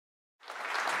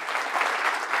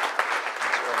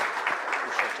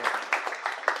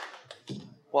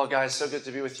Well, guys, so good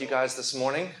to be with you guys this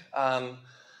morning.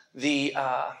 The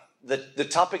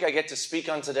topic I get to speak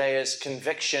on today is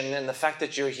conviction, and the fact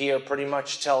that you're here pretty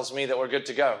much tells me that we're good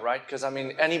to go, right? Because I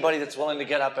mean, anybody that's willing to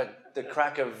get up at the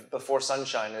crack of before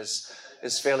sunshine has a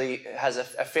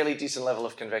fairly decent level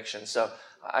of conviction. So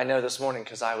I know this morning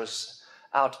because I was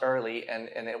out early and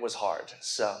it was hard.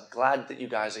 So glad that you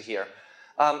guys are here.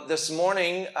 This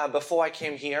morning, before I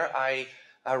came here, I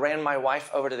ran my wife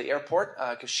over to the airport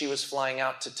because she was flying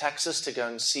out to Texas to go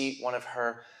and see one of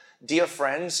her dear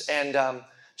friends. And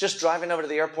just driving over to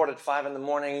the airport at 5 in the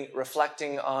morning,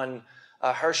 reflecting on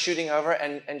her shooting over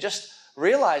and just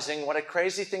realizing what a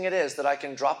crazy thing it is that I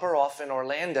can drop her off in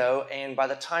Orlando, and by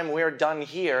the time we're done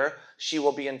here, she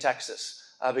will be in Texas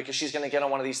because she's going to get on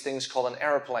one of these things called an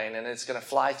airplane, and it's going to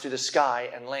fly through the sky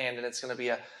and land, and it's going to be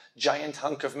a giant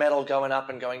hunk of metal going up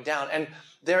and going down. And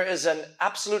there is an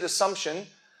absolute assumption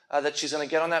that she's going to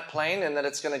get on that plane and that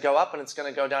it's going to go up and it's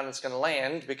going to go down and it's going to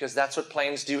land, because that's what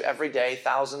planes do every day,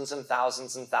 thousands and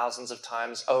thousands and thousands of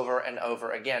times over and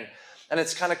over again. And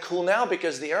it's kind of cool now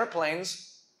because the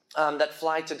airplanes that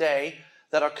fly today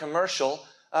that are commercial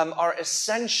are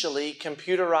essentially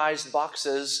computerized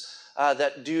boxes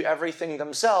that do everything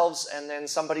themselves, and then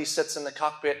somebody sits in the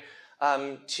cockpit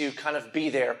to kind of be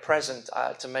there, present,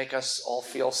 to make us all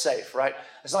feel safe, right?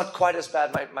 It's not quite as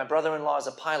bad. My brother-in-law is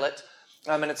a pilot,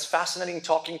 and it's fascinating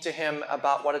talking to him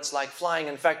about what it's like flying.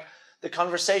 In fact, the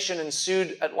conversation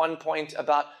ensued at one point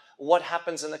about what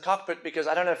happens in the cockpit, because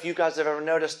I don't know if you guys have ever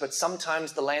noticed, but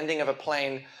sometimes the landing of a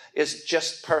plane is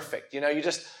just perfect. You know,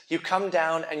 you come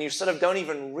down and you sort of don't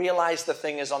even realize the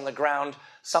thing is on the ground.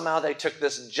 Somehow they took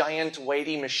this giant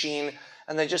weighty machine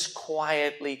and they just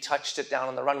quietly touched it down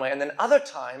on the runway. And then other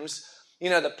times, you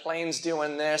know, the plane's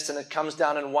doing this and it comes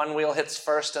down and one wheel hits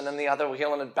first and then the other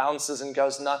wheel and it bounces and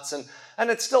goes nuts and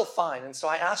it's still fine. And so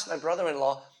I asked my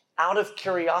brother-in-law, out of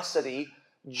curiosity,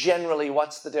 generally,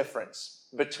 what's the difference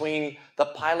between the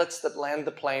pilots that land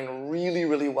the plane really,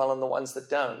 really well and the ones that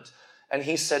don't? And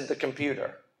he said the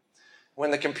computer.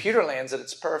 When the computer lands it,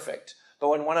 it's perfect. But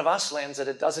when one of us lands it,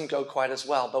 it doesn't go quite as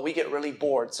well. But we get really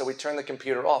bored, so we turn the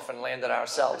computer off and land it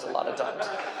ourselves a lot of times.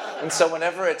 And so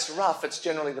whenever it's rough, it's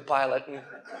generally the pilot. And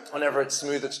whenever it's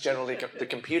smooth, it's generally the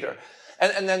computer.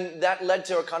 And then that led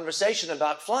to a conversation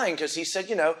about flying, because he said,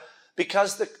 you know,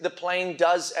 because the plane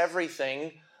does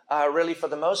everything, really for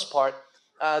the most part,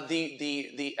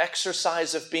 the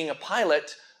exercise of being a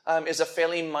pilot is a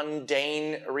fairly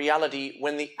mundane reality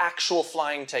when the actual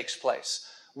flying takes place.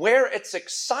 Where it's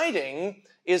exciting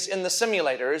is in the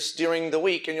simulators during the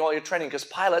week and all your training, because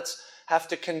pilots have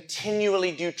to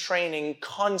continually do training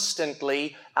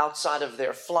constantly outside of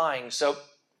their flying. So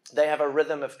they have a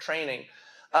rhythm of training.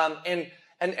 And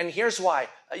here's why.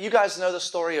 You guys know the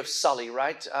story of Sully,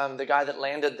 right? The guy that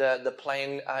landed the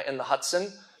plane in the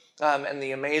Hudson and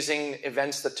the amazing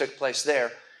events that took place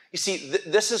there. You see,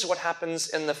 this is what happens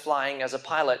in the flying as a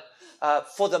pilot.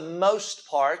 For the most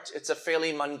part, it's a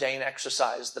fairly mundane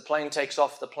exercise. The plane takes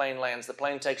off, the plane lands, the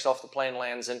plane takes off, the plane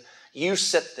lands, and you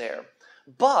sit there.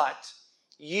 But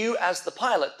you, as the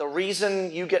pilot, the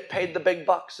reason you get paid the big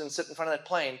bucks and sit in front of that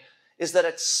plane is that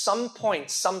at some point,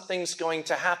 something's going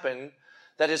to happen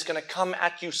that is going to come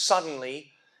at you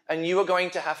suddenly, and you are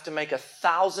going to have to make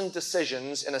 1,000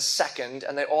 decisions in a second,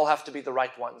 and they all have to be the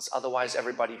right ones. Otherwise,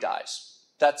 everybody dies.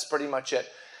 That's pretty much it.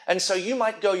 And so you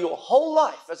might go your whole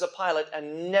life as a pilot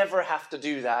and never have to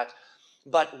do that.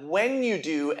 But when you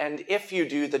do, and if you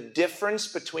do, the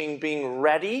difference between being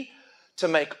ready to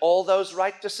make all those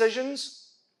right decisions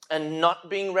and not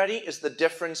being ready is the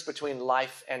difference between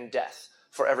life and death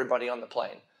for everybody on the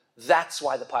plane. That's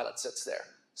why the pilot sits there.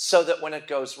 So that when it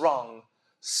goes wrong,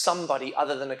 somebody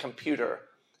other than a computer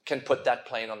can put that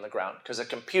plane on the ground, because a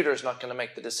computer is not going to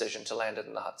make the decision to land it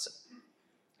in the Hudson.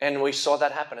 And we saw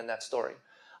that happen in that story.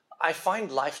 I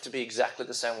find life to be exactly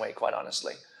the same way, quite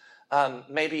honestly.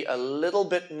 Maybe a little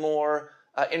bit more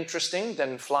interesting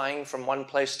than flying from one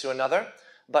place to another,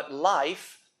 but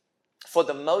life, for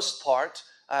the most part,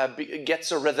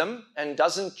 gets a rhythm and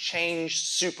doesn't change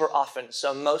super often.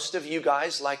 So most of you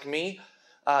guys, like me,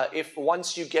 if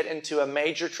once you get into a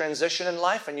major transition in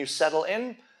life and you settle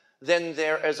in, then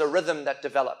there is a rhythm that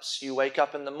develops. You wake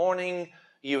up in the morning,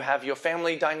 you have your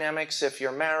family dynamics if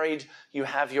you're married, you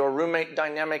have your roommate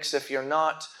dynamics if you're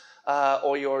not,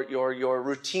 or your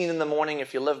routine in the morning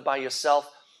if you live by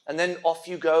yourself, and then off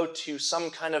you go to some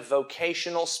kind of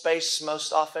vocational space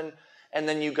most often, and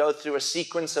then you go through a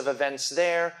sequence of events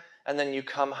there, and then you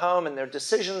come home and there are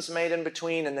decisions made in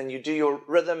between, and then you do your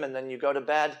rhythm, and then you go to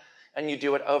bed, and you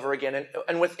do it over again.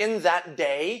 And within that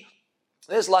day,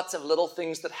 there's lots of little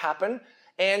things that happen,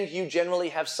 and you generally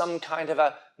have some kind of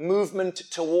a movement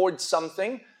towards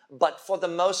something, but for the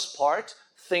most part,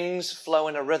 things flow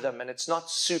in a rhythm and it's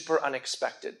not super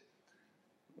unexpected.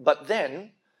 But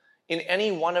then, in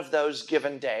any one of those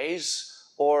given days,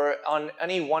 or on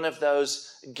any one of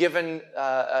those given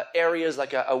areas,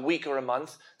 like a week or a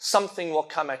month, something will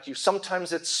come at you.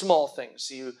 Sometimes it's small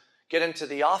things. You get into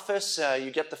the office,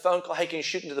 you get the phone call, hey, can you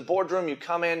shoot into the boardroom? You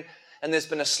come in, and there's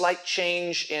been a slight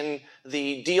change in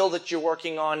the deal that you're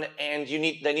working on, and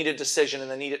they need a decision, and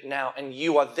they need it now. And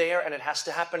you are there, and it has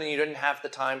to happen, and you didn't have the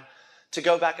time to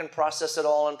go back and process it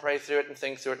all and pray through it and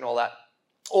think through it and all that.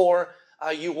 Or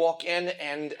you walk in,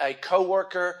 and a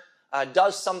coworker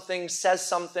does something, says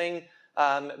something,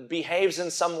 behaves in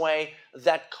some way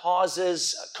that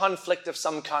causes conflict of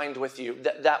some kind with you.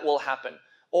 That will happen.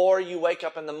 Or you wake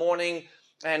up in the morning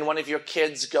and one of your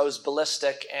kids goes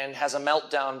ballistic and has a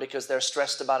meltdown because they're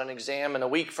stressed about an exam in a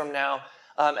week from now,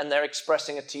 and they're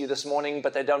expressing it to you this morning,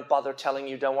 but they don't bother telling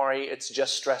you, don't worry, it's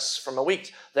just stress from a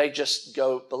week. They just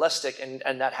go ballistic,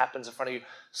 and that happens in front of you.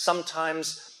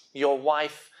 Sometimes your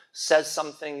wife says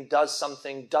something, does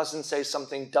something, doesn't say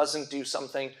something, doesn't do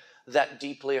something that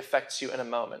deeply affects you in a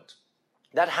moment.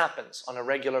 That happens on a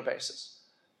regular basis.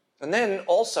 And then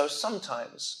also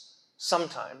sometimes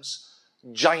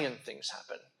giant things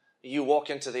happen. You walk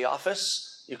into the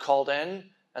office, you called in,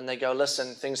 and they go,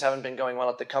 listen, things haven't been going well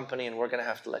at the company and we're going to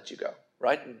have to let you go,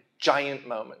 right? Giant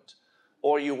moment.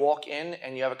 Or you walk in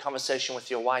and you have a conversation with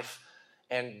your wife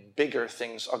and bigger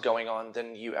things are going on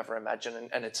than you ever imagined,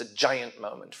 and it's a giant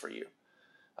moment for you.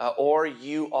 Or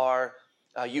you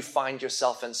find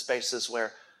yourself in spaces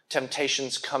where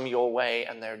temptations come your way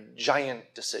and they're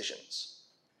giant decisions.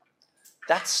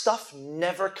 That stuff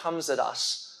never comes at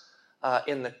us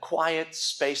in the quiet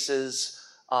spaces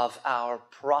of our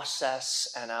process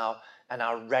and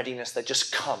our readiness that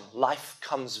just come. Life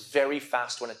comes very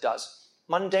fast when it does.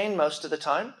 Mundane most of the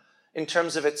time in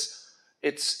terms of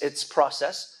its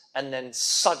process, and then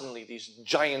suddenly these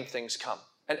giant things come.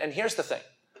 And here's the thing.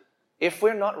 If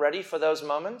we're not ready for those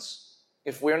moments,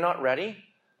 if we're not ready,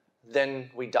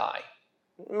 then we die.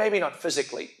 Maybe not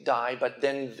physically die, but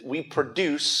then we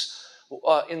produce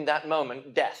in that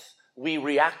moment death. We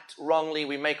react wrongly,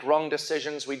 we make wrong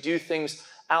decisions, we do things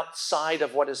outside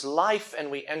of what is life, and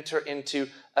we enter into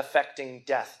affecting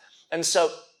death. And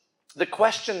so the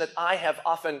question that I have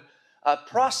often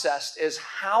processed is,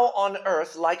 how on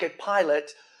earth, like a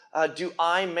pilot, do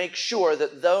I make sure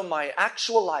that though my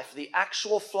actual life, the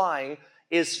actual flying,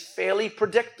 is fairly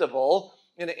predictable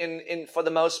for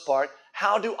the most part,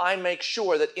 how do I make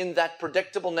sure that in that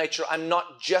predictable nature, I'm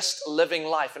not just living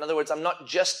life? In other words, I'm not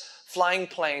just flying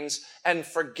planes and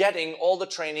forgetting all the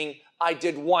training I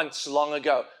did once long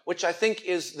ago, which I think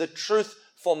is the truth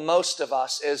for most of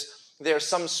us. Is there's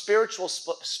some spiritual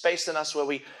space in us where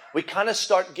we kind of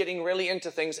start getting really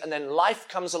into things, and then life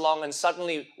comes along, and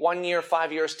suddenly 1 year,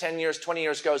 5 years, 10 years, 20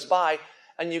 years goes by,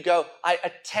 and you go, I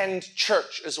attend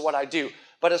church is what I do.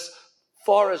 But as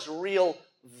far as real,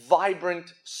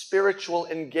 vibrant spiritual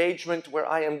engagement where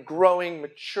I am growing,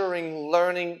 maturing,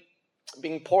 learning,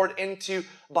 being poured into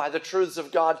by the truths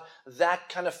of God, that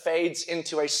kind of fades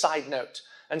into a side note.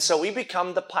 And so we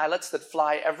become the pilots that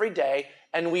fly every day,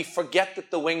 and we forget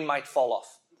that the wing might fall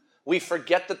off. We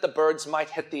forget that the birds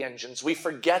might hit the engines. We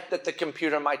forget that the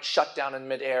computer might shut down in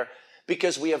midair,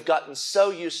 because we have gotten so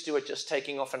used to it just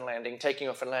taking off and landing,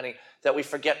 that we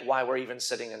forget why we're even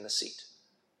sitting in the seat.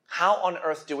 How on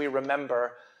earth do we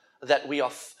remember that we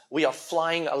are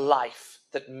flying a life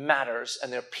that matters,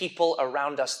 and there are people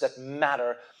around us that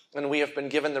matter, and we have been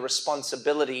given the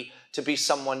responsibility to be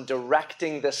someone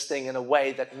directing this thing in a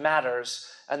way that matters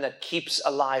and that keeps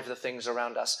alive the things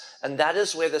around us? And that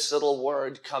is where this little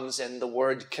word comes in, the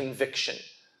word conviction.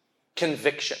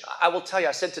 Conviction. I will tell you,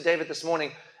 I said to David this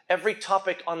morning, every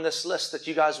topic on this list that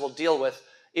you guys will deal with,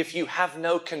 if you have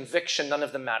no conviction, none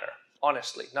of them matter.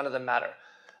 Honestly, none of them matter.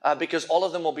 Because all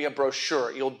of them will be a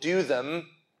brochure. You'll do them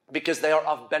because they are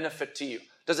of benefit to you.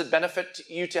 Does it benefit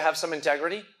you to have some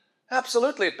integrity?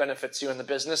 Absolutely, it benefits you in the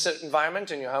business environment,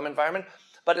 in your home environment.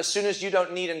 But as soon as you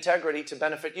don't need integrity to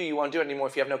benefit you, you won't do it anymore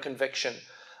if you have no conviction.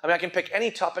 I mean, I can pick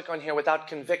any topic on here. Without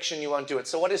conviction, you won't do it.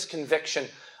 So what is conviction?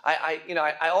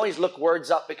 I always look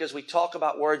words up because we talk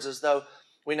about words as though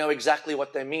we know exactly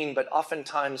what they mean, but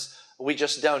oftentimes we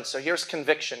just don't. So here's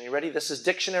conviction. You ready? This is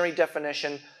dictionary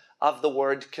definition of the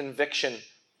word conviction.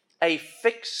 A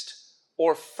fixed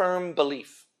or firm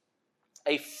belief.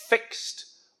 A fixed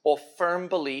or firm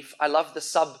belief. I love the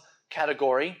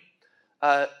subcategory.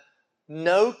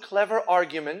 No clever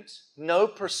argument, no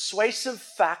persuasive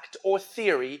fact or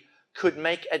theory could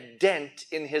make a dent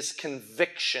in his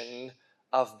conviction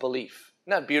of belief.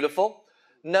 Isn't that beautiful?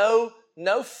 No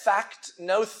fact,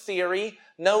 no theory,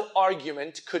 no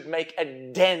argument could make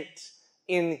a dent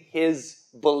in his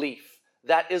belief.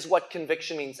 That is what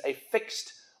conviction means, a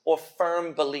fixed or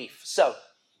firm belief. So,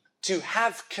 to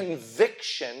have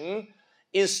conviction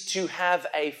is to have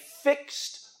a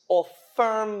fixed or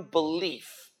firm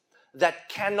belief that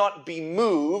cannot be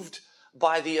moved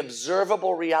by the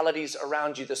observable realities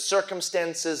around you, the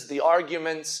circumstances, the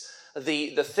arguments,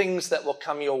 the things that will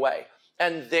come your way.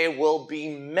 And there will be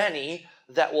many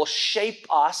that will shape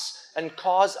us and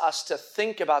cause us to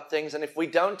think about things. And if we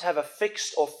don't have a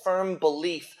fixed or firm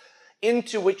belief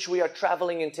into which we are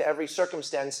traveling into every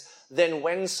circumstance, then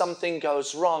when something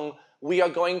goes wrong, we are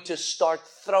going to start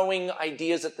throwing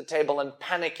ideas at the table and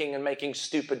panicking and making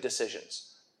stupid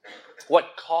decisions.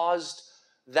 What caused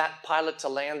that pilot to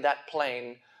land that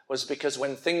plane was because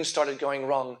when things started going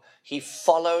wrong, he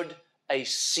followed a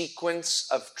sequence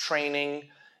of training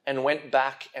and went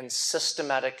back and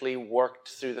systematically worked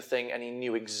through the thing, and he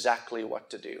knew exactly what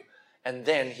to do. And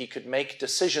then he could make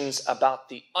decisions about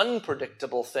the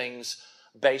unpredictable things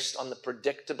based on the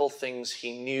predictable things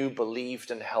he knew,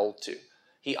 believed, and held to.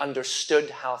 He understood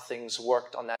how things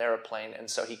worked on that airplane, and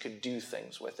so he could do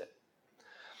things with it.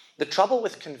 The trouble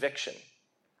with conviction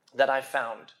that I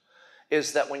found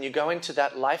is that when you go into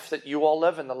that life that you all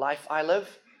live and the life I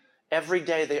live, every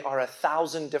day there are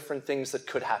 1,000 different things that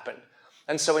could happen.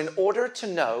 And so in order to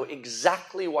know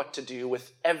exactly what to do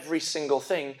with every single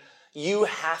thing, you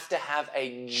have to have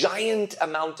a giant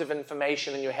amount of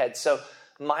information in your head. So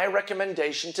my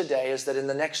recommendation today is that in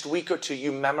the next week or two,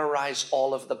 you memorize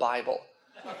all of the Bible.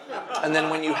 And then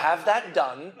when you have that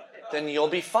done, then you'll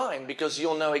be fine because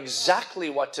you'll know exactly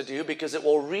what to do because it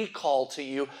will recall to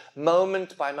you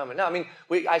moment by moment. Now, I mean,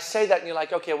 I say that and you're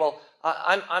like, okay, well,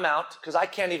 I'm out because I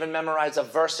can't even memorize a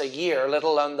verse a year, let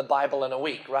alone the Bible in a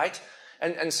week, right?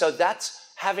 And so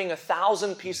that's having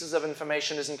 1,000 pieces of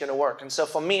information isn't going to work. And so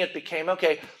for me, it became,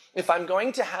 okay, if I'm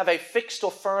going to have a fixed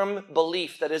or firm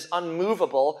belief that is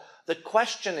unmovable, the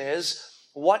question is,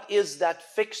 what is that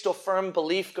fixed or firm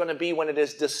belief going to be when it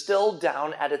is distilled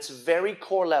down at its very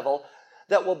core level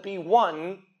that will be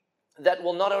one that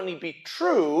will not only be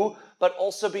true, but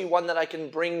also be one that I can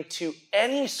bring to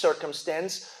any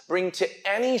circumstance, bring to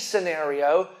any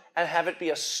scenario, and have it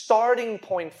be a starting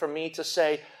point for me to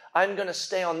say, I'm going to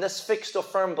stay on this fixed or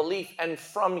firm belief, and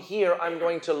from here, I'm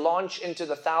going to launch into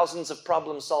the thousands of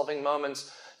problem-solving moments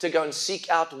to go and seek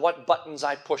out what buttons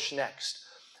I push next.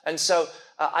 And so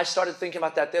I started thinking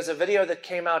about that. There's a video that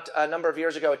came out a number of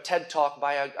years ago, a TED Talk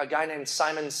by a guy named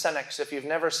Simon Sinek. If you've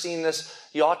never seen this,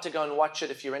 you ought to go and watch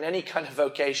it if you're in any kind of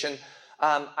vocation.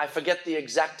 I forget the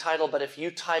exact title, but if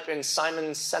you type in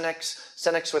Simon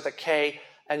Sinek with a K,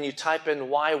 and you type in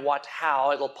why, what,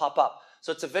 how, it'll pop up.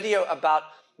 So it's a video about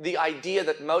the idea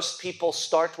that most people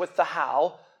start with the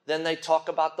how, then they talk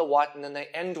about the what, and then they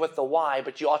end with the why,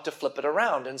 but you ought to flip it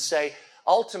around and say,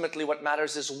 ultimately what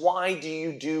matters is why do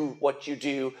you do what you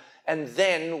do, and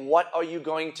then what are you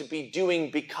going to be doing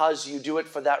because you do it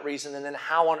for that reason, and then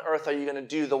how on earth are you going to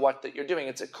do the what that you're doing.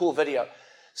 It's a cool video.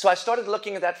 So I started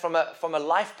looking at that from a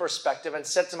life perspective and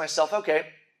said to myself, okay,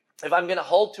 if I'm going to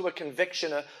hold to a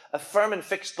conviction, a firm and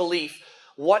fixed belief,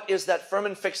 what is that firm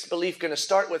and fixed belief going to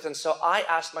start with? And so I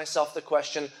asked myself the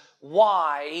question,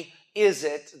 why is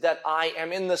it that I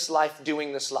am in this life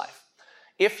doing this life?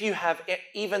 If you have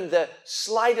even the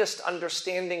slightest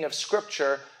understanding of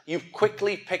Scripture, you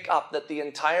quickly pick up that the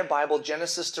entire Bible,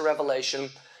 Genesis to Revelation,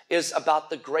 is about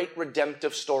the great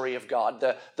redemptive story of God,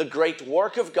 the great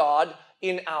work of God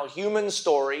in our human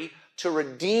story to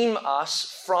redeem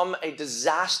us from a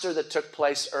disaster that took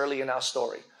place early in our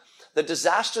story. The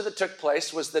disaster that took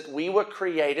place was that we were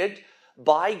created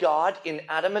by God in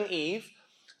Adam and Eve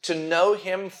to know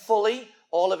Him fully,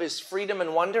 all of His freedom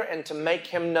and wonder, and to make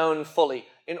Him known fully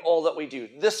in all that we do.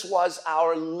 This was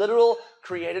our literal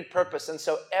created purpose. And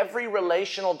so every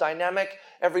relational dynamic,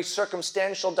 every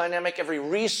circumstantial dynamic, every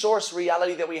resource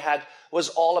reality that we had was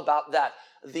all about that.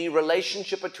 The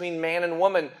relationship between man and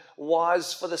woman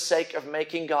was for the sake of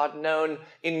making God known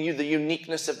in the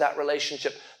uniqueness of that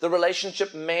relationship. The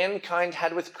relationship mankind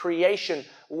had with creation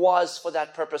was for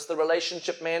that purpose. The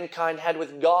relationship mankind had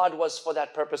with God was for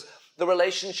that purpose. The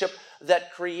relationship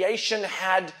that creation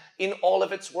had in all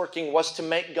of its working was to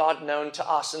make God known to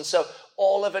us. And so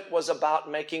all of it was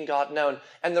about making God known.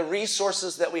 And the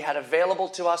resources that we had available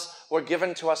to us were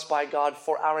given to us by God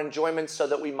for our enjoyment so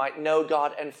that we might know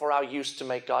God and for our use to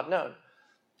make God known.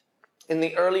 In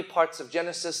the early parts of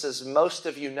Genesis, as most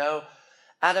of you know,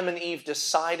 Adam and Eve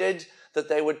decided that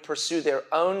they would pursue their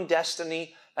own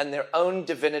destiny and their own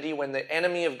divinity. When the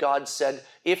enemy of God said,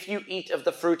 if you eat of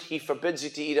the fruit he forbids you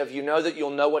to eat of, you know that you'll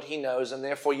know what he knows, and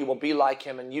therefore you will be like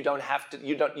him, and you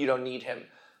don't need him.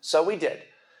 So we did.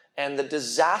 And the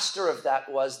disaster of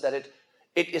that was that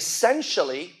it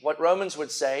essentially, what Romans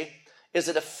would say, is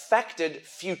it affected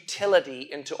futility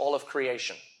into all of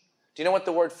creation. Do you know what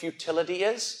the word futility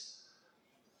is?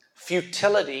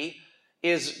 Futility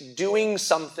is doing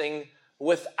something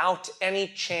without any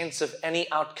chance of any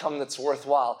outcome that's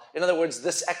worthwhile. In other words,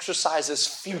 this exercise is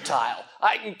futile.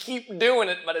 I can keep doing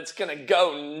it, but it's going to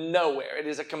go nowhere. It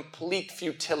is a complete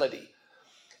futility.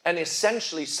 And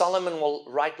essentially, Solomon will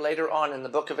write later on in the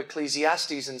book of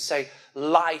Ecclesiastes and say,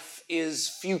 life is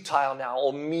futile now,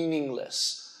 or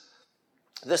meaningless.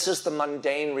 This is the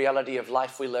mundane reality of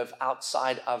life we live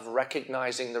outside of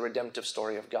recognizing the redemptive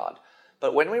story of God.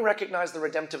 But when we recognize the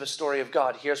redemptive story of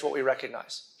God, here's what we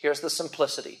recognize. Here's the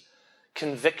simplicity.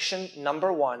 Conviction,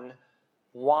 number one,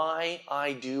 why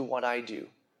I do what I do.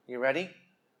 You ready?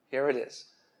 Here it is.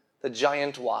 The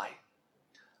giant why.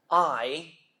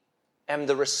 I am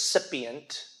the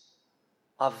recipient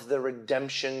of the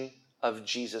redemption of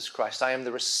Jesus Christ. I am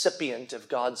the recipient of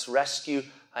God's rescue.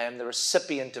 I am the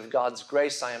recipient of God's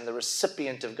grace. I am the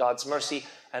recipient of God's mercy,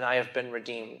 and I have been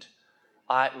redeemed.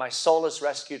 My soul is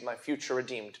rescued, my future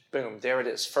redeemed. Boom, there it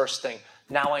is, first thing.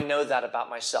 Now I know that about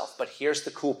myself, but here's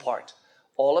the cool part.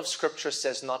 All of Scripture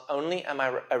says not only am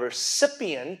I a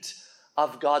recipient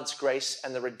of God's grace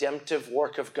and the redemptive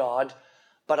work of God,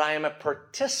 but I am a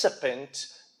participant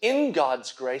in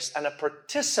God's grace and a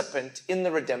participant in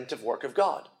the redemptive work of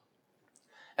God.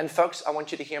 And folks, I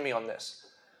want you to hear me on this.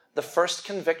 The first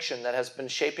conviction that has been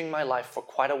shaping my life for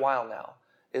quite a while now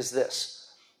is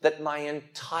this, that my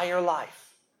entire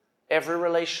life, every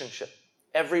relationship,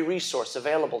 every resource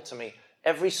available to me,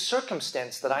 every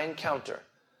circumstance that I encounter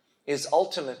is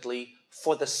ultimately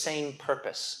for the same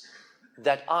purpose,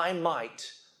 that I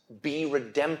might be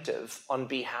redemptive on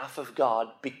behalf of God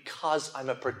because I'm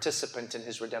a participant in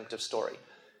his redemptive story.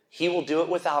 He will do it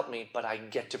without me, but I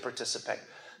get to participate.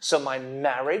 So my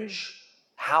marriage,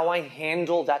 how I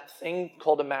handle that thing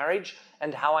called a marriage,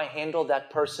 and how I handle that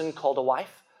person called a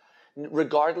wife,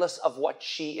 regardless of what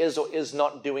she is or is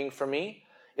not doing for me,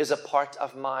 is a part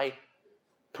of my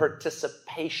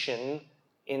participation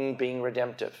in being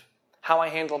redemptive. How I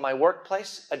handle my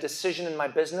workplace, a decision in my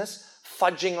business,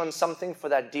 fudging on something for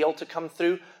that deal to come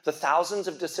through, the thousands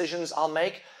of decisions I'll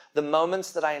make, the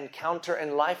moments that I encounter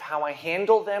in life, how I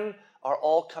handle them are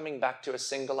all coming back to a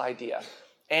single idea.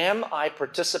 Am I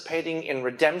participating in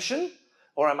redemption,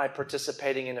 or am I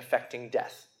participating in effecting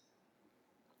death?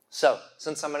 So,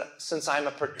 since I'm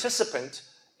a participant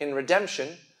in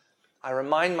redemption, I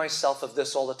remind myself of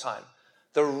this all the time.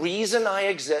 The reason I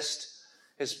exist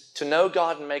is to know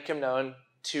God and make him known,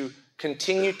 to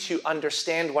continue to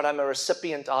understand what I'm a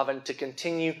recipient of, and to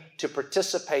continue to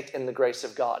participate in the grace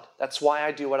of God. That's why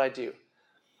I do what I do.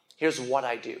 Here's what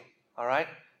I do, all right?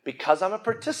 Because I'm a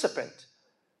participant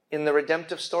in the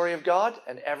redemptive story of God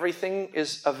and everything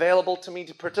is available to me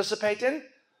to participate in,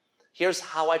 here's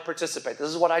how I participate. This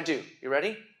is what I do. You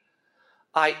ready?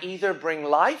 I either bring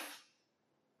life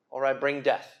or I bring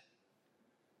death.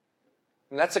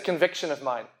 And that's a conviction of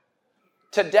mine.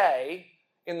 Today,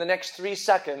 in the next 3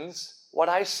 seconds, what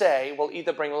I say will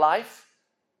either bring life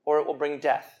or it will bring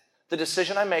death. The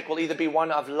decision I make will either be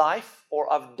one of life or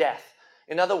of death.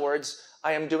 In other words,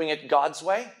 I am doing it God's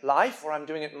way, life, or I'm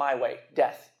doing it my way,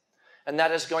 death. And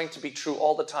that is going to be true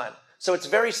all the time. So it's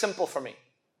very simple for me.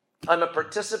 I'm a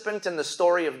participant in the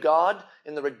story of God,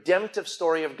 in the redemptive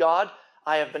story of God.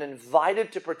 I have been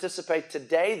invited to participate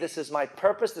today. This is my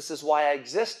purpose. This is why I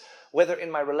exist, whether in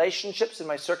my relationships, in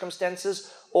my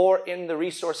circumstances, or in the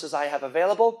resources I have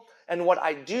available. And what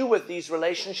I do with these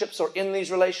relationships or in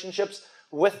these relationships,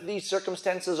 with these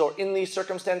circumstances or in these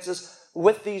circumstances,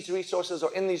 with these resources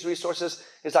or in these resources,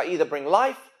 is I either bring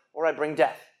life or I bring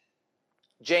death.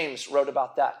 James wrote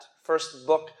about that. First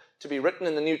book to be written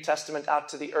in the New Testament out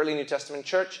to the early New Testament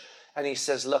church. And he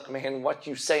says, look, man, what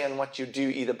you say and what you do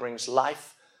either brings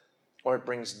life or it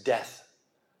brings death.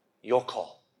 Your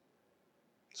call.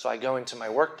 So I go into my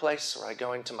workplace, or I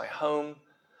go into my home,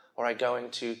 or I go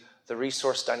into the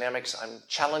resource dynamics I'm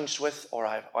challenged with, or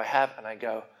I have, and I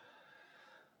go,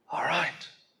 all right,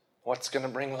 what's going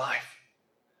to bring life?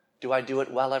 Do I do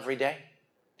it well every day?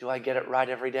 Do I get it right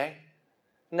every day?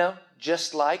 No,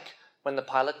 just like when the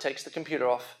pilot takes the computer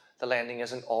off, the landing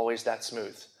isn't always that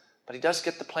smooth. But he does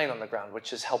get the plane on the ground,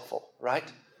 which is helpful, right?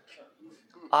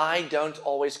 I don't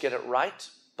always get it right,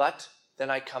 but then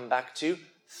I come back to,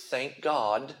 thank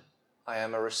God I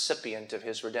am a recipient of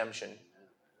his redemption.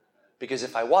 Because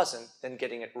if I wasn't, then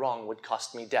getting it wrong would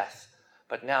cost me death.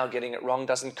 But now getting it wrong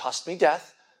doesn't cost me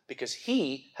death because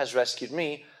he has rescued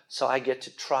me, so I get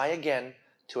to try again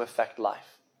to affect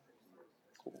life.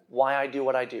 Why I do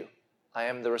what I do. I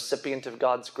am the recipient of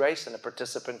God's grace and a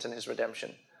participant in his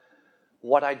redemption.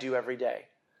 What I do every day.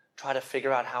 Try to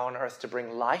figure out how on earth to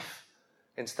bring life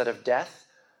instead of death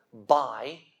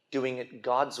by doing it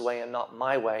God's way and not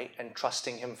my way and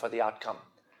trusting him for the outcome.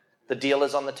 The deal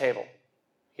is on the table.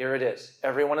 Here it is.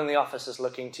 Everyone in the office is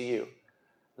looking to you.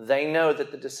 They know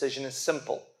that the decision is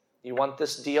simple. You want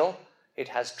this deal? It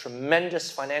has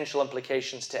tremendous financial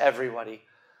implications to everybody,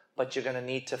 but you're going to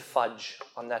need to fudge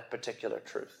on that particular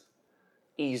truth.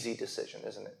 Easy decision,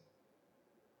 isn't it?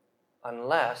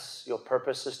 Unless your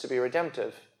purpose is to be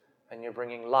redemptive and you're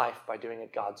bringing life by doing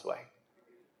it God's way.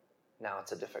 Now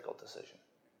it's a difficult decision.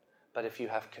 But if you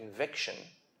have conviction,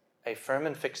 a firm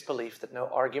and fixed belief that no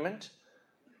argument,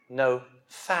 no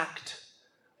fact,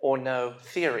 or no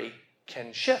theory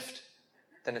can shift,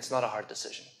 then it's not a hard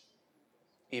decision.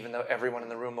 Even though everyone in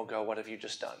the room will go, what have you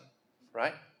just done?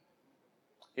 Right?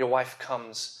 Your wife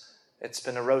comes, it's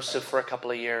been erosive for a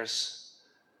couple of years.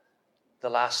 The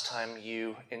last time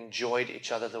you enjoyed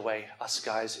each other the way us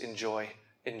guys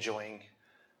enjoying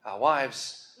our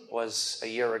wives was a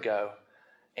year ago.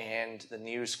 And the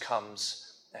news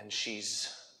comes and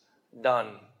she's done.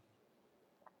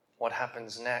 What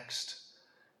happens next?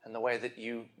 And the way that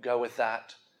you go with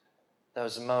that,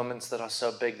 those moments that are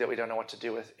so big that we don't know what to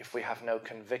do with, if we have no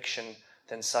conviction,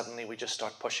 then suddenly we just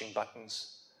start pushing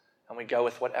buttons and we go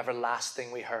with whatever last thing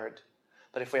we heard.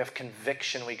 But if we have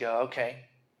conviction, we go, okay,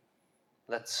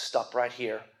 let's stop right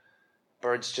here.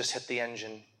 Birds just hit the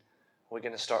engine. We're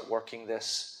going to start working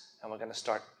this and we're going to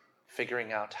start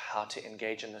figuring out how to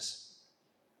engage in this.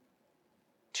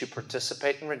 To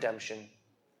participate in redemption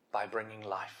by bringing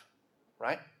life,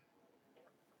 right?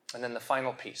 And then the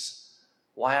final piece.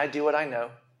 Why I do what I know.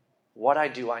 What I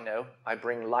do, I know. I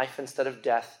bring life instead of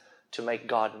death to make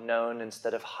God known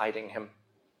instead of hiding him.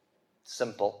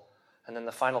 Simple. And then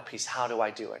the final piece, how do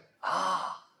I do it?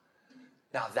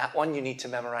 Now that one you need to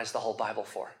memorize the whole Bible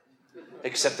for.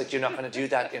 Except that you're not going to do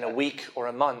that in a week or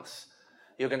a month.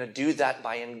 You're going to do that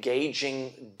by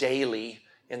engaging daily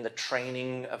in the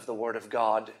training of the Word of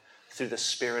God through the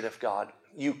Spirit of God.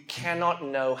 You cannot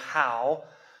know how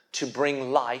to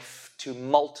bring life to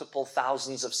multiple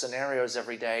thousands of scenarios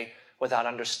every day without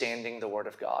understanding the Word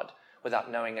of God, without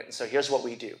knowing it. And so here's what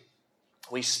we do.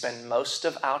 We spend most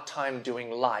of our time doing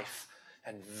life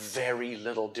and very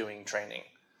little doing training.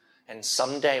 And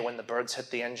someday when the birds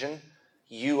hit the engine,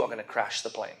 you are going to crash the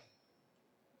plane.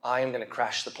 I am going to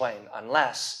crash the plane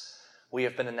unless we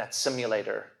have been in that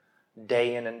simulator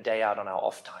day in and day out on our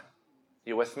off time.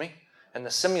 You with me? And the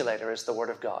simulator is the Word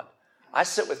of God. I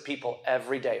sit with people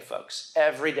every day, folks,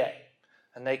 every day.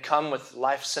 And they come with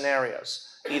life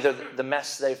scenarios, either the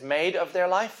mess they've made of their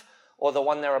life or the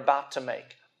one they're about to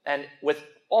make. And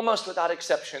almost without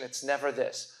exception, it's never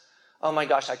this. Oh my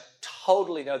gosh, I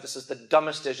totally know this is the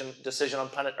dumbest decision on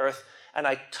planet Earth. And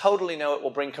I totally know it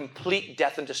will bring complete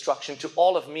death and destruction to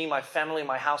all of me, my family,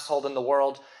 my household, and the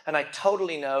world. And I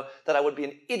totally know that I would be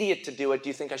an idiot to do it. Do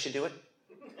you think I should do it?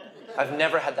 I've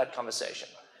never had that conversation.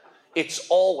 It's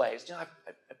always, I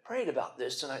prayed about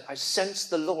this and I sensed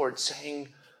the Lord saying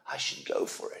I should go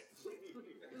for it.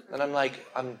 And I'm like,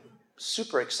 I'm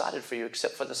super excited for you,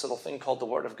 except for this little thing called the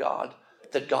Word of God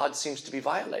that God seems to be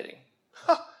violating.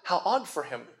 How odd for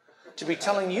him to be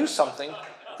telling you something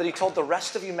that he told the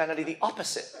rest of humanity the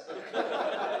opposite.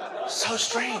 So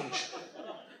strange.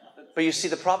 But you see,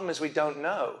 the problem is we don't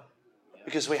know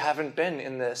because we haven't been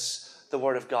in the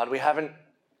Word of God. We haven't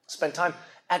spent time.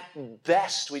 At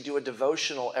best, we do a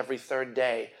devotional every third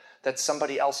day that's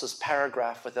somebody else's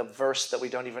paragraph with a verse that we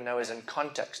don't even know is in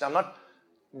context. Now,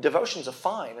 devotions are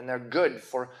fine and they're good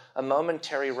for a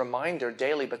momentary reminder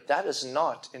daily, but that is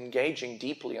not engaging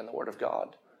deeply in the Word of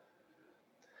God.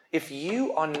 If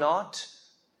you are not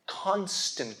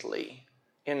constantly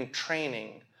in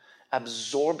training,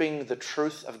 absorbing the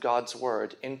truth of God's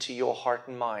Word into your heart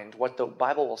and mind, what the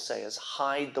Bible will say is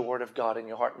hide the Word of God in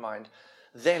your heart and mind,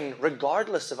 then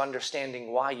regardless of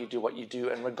understanding why you do what you do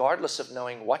and regardless of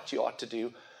knowing what you ought to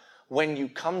do, when you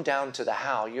come down to the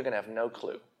how, you're going to have no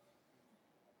clue.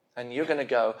 And you're going to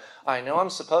go, I know I'm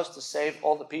supposed to save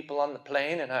all the people on the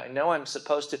plane, and I know I'm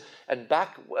supposed to. And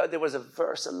there was a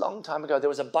verse a long time ago, there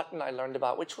was a button I learned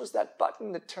about, which was that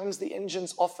button that turns the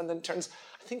engines off and then turns,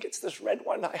 I think it's this red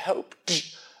one, I hope.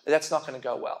 That's not going to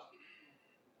go well.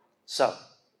 So,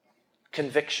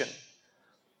 conviction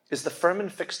is the firm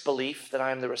and fixed belief that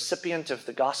I am the recipient of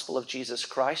the gospel of Jesus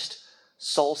Christ,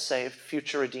 soul saved,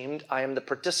 future redeemed. I am the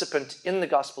participant in the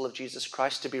gospel of Jesus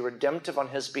Christ to be redemptive on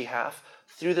his behalf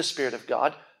through the Spirit of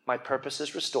God. My purpose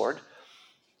is restored.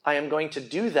 I am going to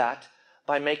do that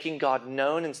by making God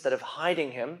known instead of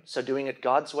hiding him, so doing it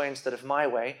God's way instead of my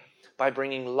way, by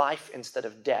bringing life instead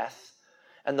of death.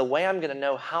 And the way I'm going to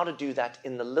know how to do that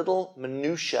in the little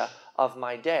minutia of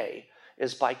my day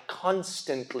is by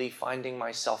constantly finding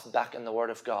myself back in the Word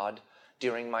of God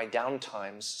during my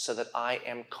downtimes, so that I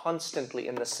am constantly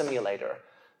in the simulator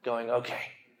going,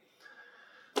 okay,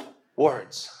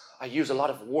 words. I use a lot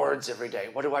of words every day.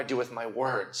 What do I do with my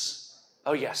words?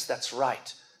 Oh yes, that's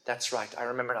right. That's right. I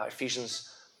remember now,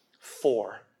 Ephesians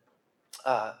 4.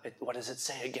 What does it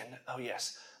say again? Oh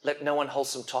yes. Let no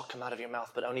unwholesome talk come out of your mouth,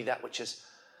 but only that which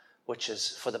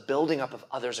is for the building up of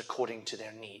others according to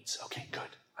their needs. Okay, good.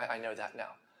 I know that now.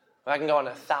 I can go on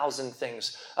 1,000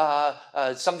 things.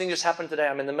 Something just happened today.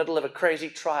 I'm in the middle of a crazy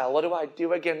trial. What do I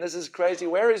do again? This is crazy.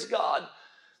 Where is God?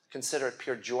 Consider it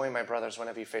pure joy, my brothers,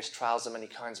 whenever you face trials of many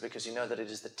kinds, because you know that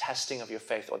it is the testing of your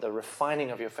faith, or the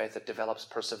refining of your faith, that develops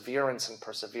perseverance, and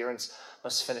perseverance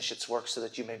must finish its work so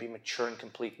that you may be mature and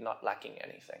complete, not lacking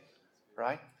anything.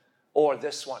 Right? Or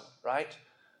this one, right?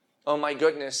 Oh my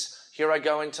goodness, here I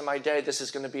go into my day. This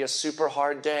is going to be a super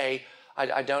hard day.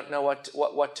 I don't know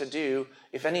what to do.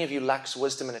 If any of you lacks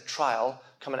wisdom in a trial,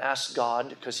 come and ask God,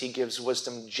 because he gives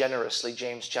wisdom generously.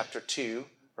 James chapter 2,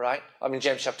 right?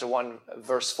 James chapter 1,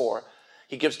 verse 4.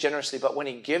 He gives generously, but when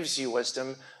he gives you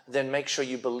wisdom, then make sure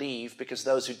you believe, because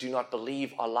those who do not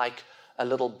believe are like a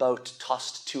little boat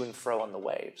tossed to and fro on the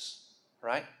waves,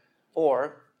 right?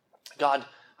 Or, God,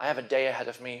 I have a day ahead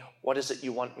of me. What is it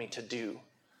you want me to do?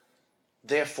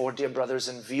 Therefore, dear brothers,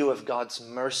 in view of God's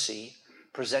mercy,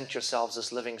 present yourselves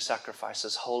as living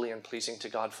sacrifices, holy and pleasing to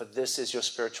God, for this is your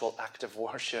spiritual act of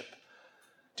worship.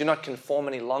 Do not conform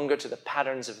any longer to the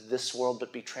patterns of this world,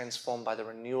 but be transformed by the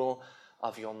renewal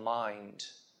of your mind,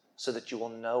 so that you will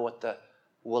know what the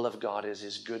will of God is,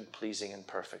 his good, pleasing, and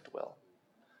perfect will.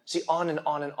 See, on and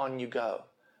on you go,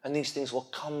 and these things will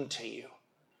come to you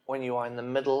when you are in the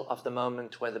middle of the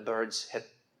moment where the birds hit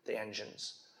the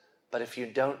engines. But if you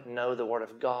don't know the Word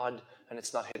of God, and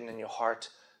it's not hidden in your heart,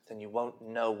 then you won't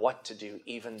know what to do,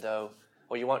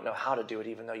 or you won't know how to do it,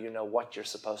 even though you know what you're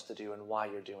supposed to do and why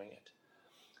you're doing it.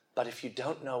 But if you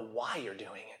don't know why you're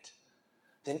doing it,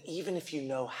 then even if you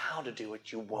know how to do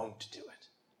it, you won't do it.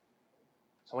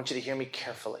 So I want you to hear me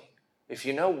carefully. If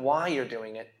you know why you're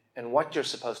doing it and what you're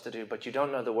supposed to do, but you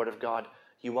don't know the Word of God,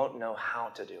 you won't know how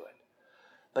to do it.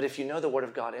 But if you know the Word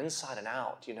of God inside and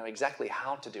out, you know exactly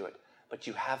how to do it, but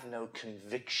you have no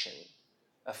conviction,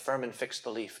 a firm and fixed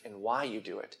belief in why you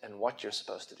do it and what you're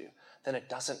supposed to do, then it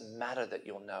doesn't matter that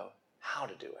you'll know how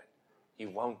to do it. You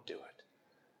won't do it.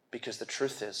 Because the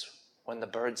truth is, when the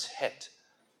birds hit,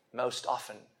 most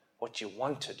often what you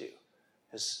want to do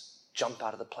is jump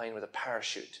out of the plane with a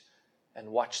parachute and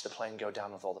watch the plane go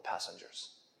down with all the passengers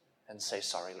and say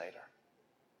sorry later.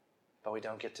 But we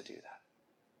don't get to do that.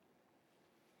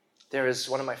 There is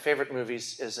one of my favorite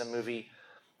movies is a movie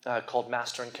called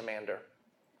Master and Commander.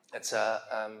 It's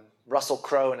Russell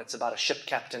Crowe, and it's about a ship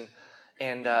captain.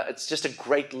 And it's just a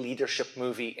great leadership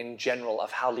movie in general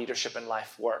of how leadership in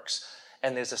life works.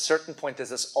 And there's a certain point, there's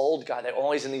this old guy. They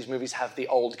always in these movies have the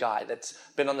old guy that's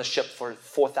been on the ship for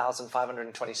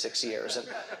 4,526 years.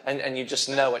 And you just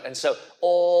know it. And so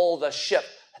all the ship,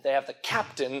 they have the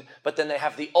captain, but then they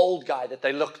have the old guy that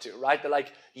they look to, right? They're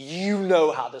like, you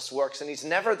know how this works. And he's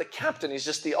never the captain. He's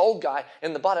just the old guy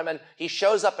in the bottom. And he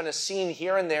shows up in a scene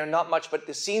here and there, not much, but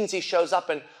the scenes he shows up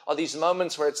in are these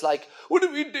moments where it's like, what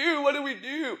do we do? What do we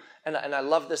do? And I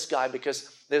love this guy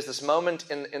because there's this moment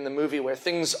in the movie where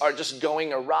things are just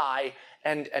going awry.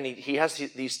 And he has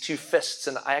these two fists.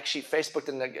 And I actually Facebooked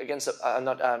and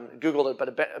Googled it,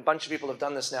 but a bunch of people have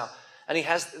done this now. And he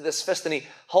has this fist, and he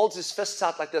holds his fists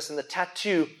out like this, and the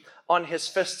tattoo on his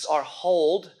fists are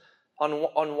hold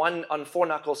on four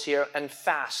knuckles here, and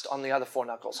fast on the other four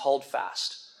knuckles. Hold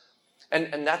fast.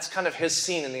 And that's kind of his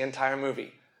scene in the entire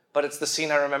movie. But it's the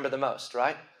scene I remember the most,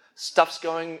 right? Stuff's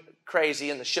going crazy,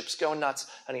 and the ship's going nuts,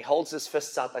 and he holds his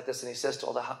fists out like this, and he says to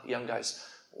all the young guys,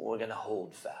 we're going to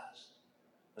hold fast.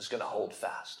 We're just going to hold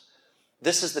fast.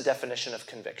 This is the definition of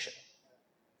conviction.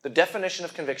 The definition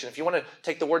of conviction, if you want to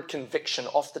take the word conviction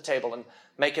off the table and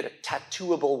make it a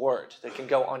tattooable word that can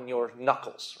go on your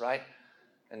knuckles, right?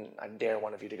 And I dare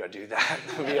one of you to go do that.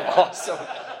 That would be awesome.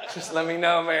 Just let me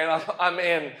know, man. I'm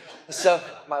in. So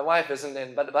my wife isn't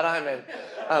in, but I'm in.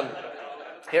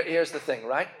 Here's the thing,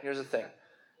 right? Here's the thing.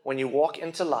 When you walk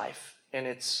into life in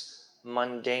its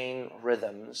mundane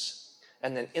rhythms,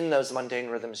 and then in those mundane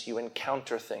rhythms you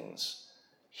encounter things,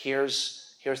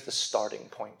 here's the starting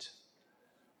point.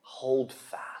 hold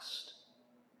fast.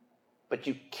 But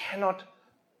you cannot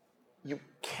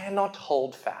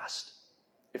hold fast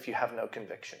if you have no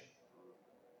conviction.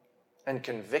 And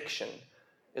conviction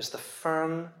is the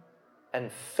firm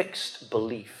and fixed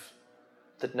belief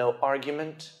that no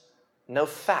argument, no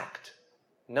fact,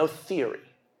 no theory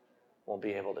will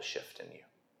be able to shift in you.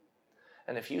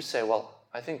 And if you say, well,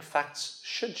 I think facts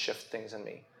should shift things in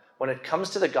me. When it comes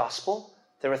to the gospel,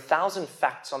 there are 1,000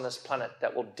 facts on this planet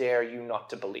that will dare you not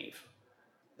to believe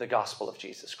the gospel of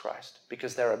Jesus Christ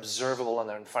because they're observable and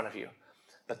they're in front of you,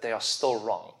 but they are still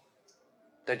wrong.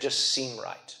 They just seem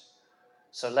right.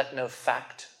 So let no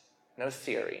fact, no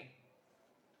theory,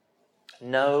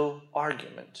 no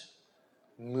argument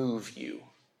move you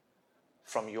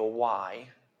from your why,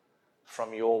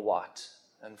 from your what,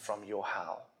 and from your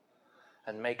how.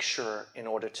 And make sure, in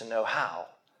order to know how,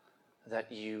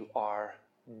 that you are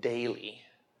daily,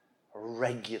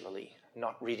 regularly,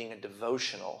 not reading a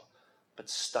devotional, but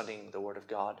studying the Word of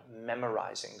God,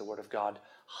 memorizing the Word of God,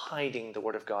 hiding the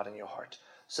Word of God in your heart,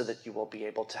 so that you will be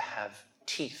able to have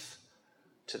teeth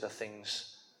to the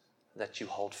things that you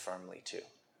hold firmly to,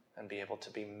 and be able to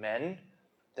be men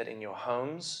that in your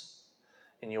homes,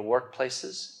 in your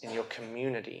workplaces, in your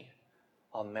community,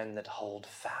 are men that hold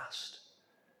fast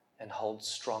and hold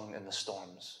strong in the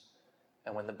storms.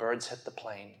 And when the birds hit the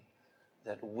plane,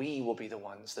 that we will be the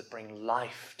ones that bring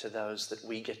life to those that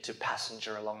we get to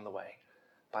passenger along the way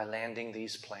by landing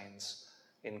these planes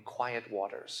in quiet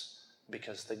waters,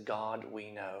 because the God we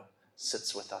know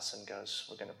sits with us and goes,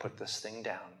 we're going to put this thing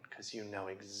down because you know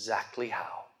exactly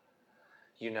how,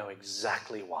 you know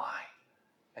exactly why,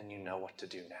 and you know what to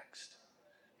do next.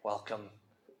 Welcome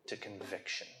to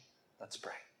conviction. Let's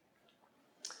pray.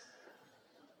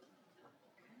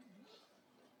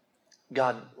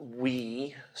 God,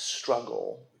 we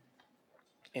struggle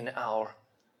in our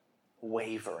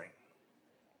wavering.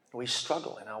 We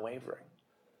struggle in our wavering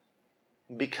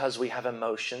because we have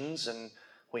emotions and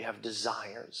we have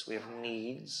desires, we have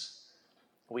needs,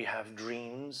 we have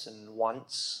dreams and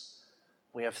wants,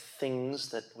 we have things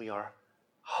that we are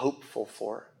hopeful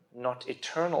for, not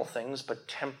eternal things, but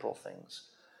temporal things.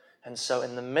 And so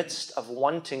in the midst of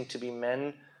wanting to be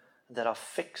men that are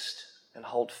fixed and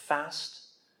hold fast,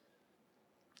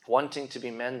 wanting to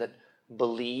be men that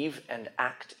believe and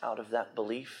act out of that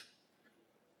belief,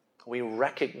 we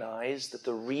recognize that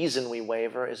the reason we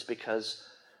waver is because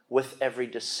with every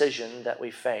decision that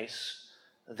we face,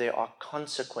 there are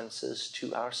consequences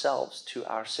to ourselves, to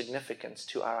our significance,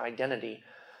 to our identity,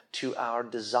 to our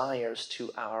desires,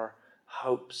 to our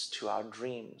hopes, to our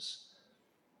dreams.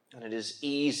 And it is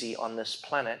easy on this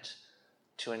planet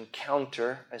to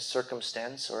encounter a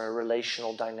circumstance or a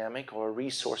relational dynamic or a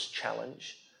resource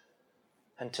challenge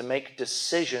and to make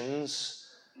decisions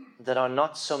that are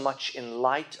not so much in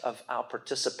light of our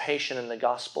participation in the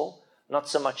gospel, not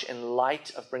so much in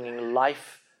light of bringing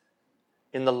life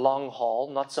in the long haul,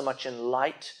 not so much in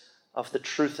light of the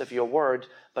truth of your word,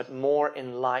 but more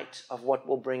in light of what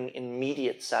will bring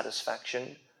immediate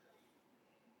satisfaction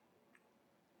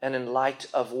and in light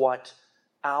of what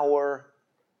our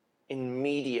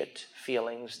immediate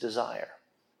feelings desire.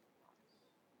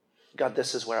 God,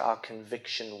 this is where our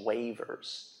conviction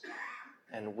wavers,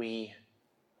 and we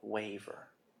waver.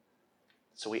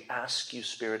 So we ask you,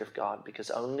 Spirit of God, because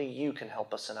only you can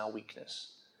help us in our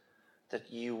weakness, that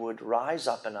you would rise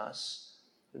up in us,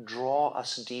 draw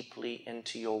us deeply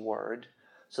into your word,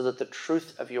 so that the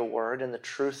truth of your word and the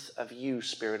truth of you,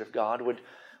 Spirit of God,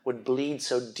 would bleed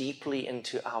so deeply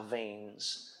into our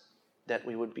veins that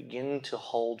we would begin to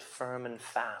hold firm and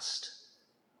fast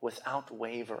without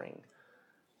wavering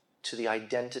to the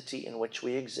identity in which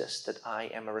we exist, that I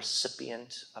am a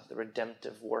recipient of the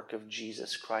redemptive work of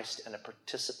Jesus Christ and a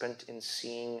participant in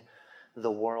seeing the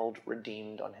world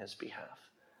redeemed on his behalf.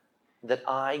 That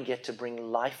I get to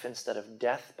bring life instead of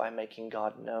death by making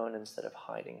God known instead of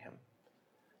hiding him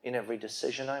in every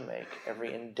decision I make,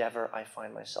 every endeavor I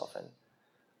find myself in.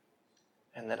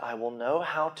 And that I will know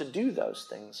how to do those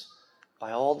things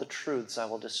by all the truths I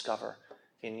will discover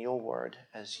in your word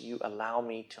as you allow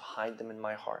me to hide them in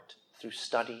my heart through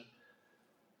study,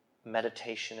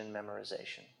 meditation, and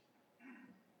memorization.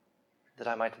 That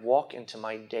I might walk into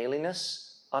my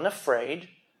dailiness unafraid,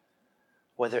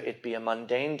 whether it be a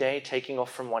mundane day taking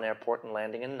off from one airport and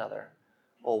landing in another,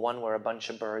 or one where a bunch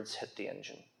of birds hit the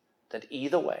engine. That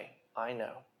either way, I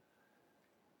know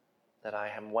that I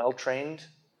am well trained,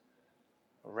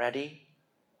 ready,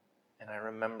 and I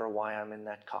remember why I'm in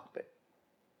that cockpit.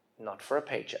 Not for a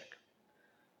paycheck,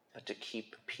 but to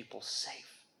keep people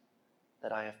safe.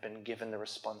 That I have been given the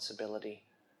responsibility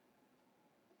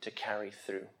to carry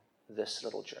through this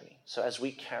little journey. So as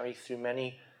we carry through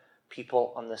many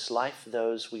people on this life,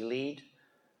 those we lead,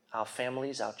 our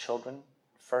families, our children,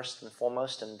 first and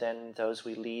foremost, and then those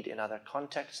we lead in other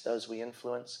contexts, those we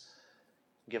influence.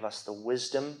 Give us the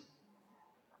wisdom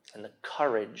and the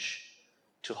courage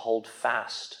to hold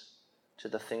fast to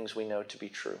the things we know to be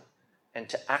true and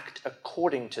to act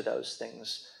according to those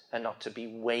things and not to be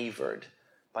wavered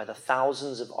by the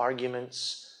thousands of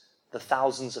arguments, the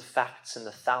thousands of facts, and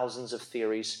the thousands of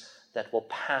theories that will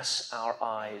pass our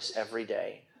eyes every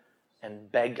day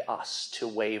and beg us to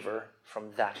waver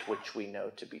from that which we know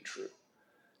to be true.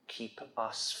 Keep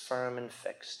us firm and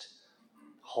fixed.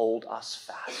 Hold us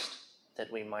fast,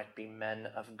 that we might be men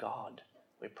of God.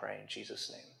 We pray in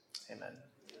Jesus' name.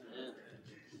 Amen.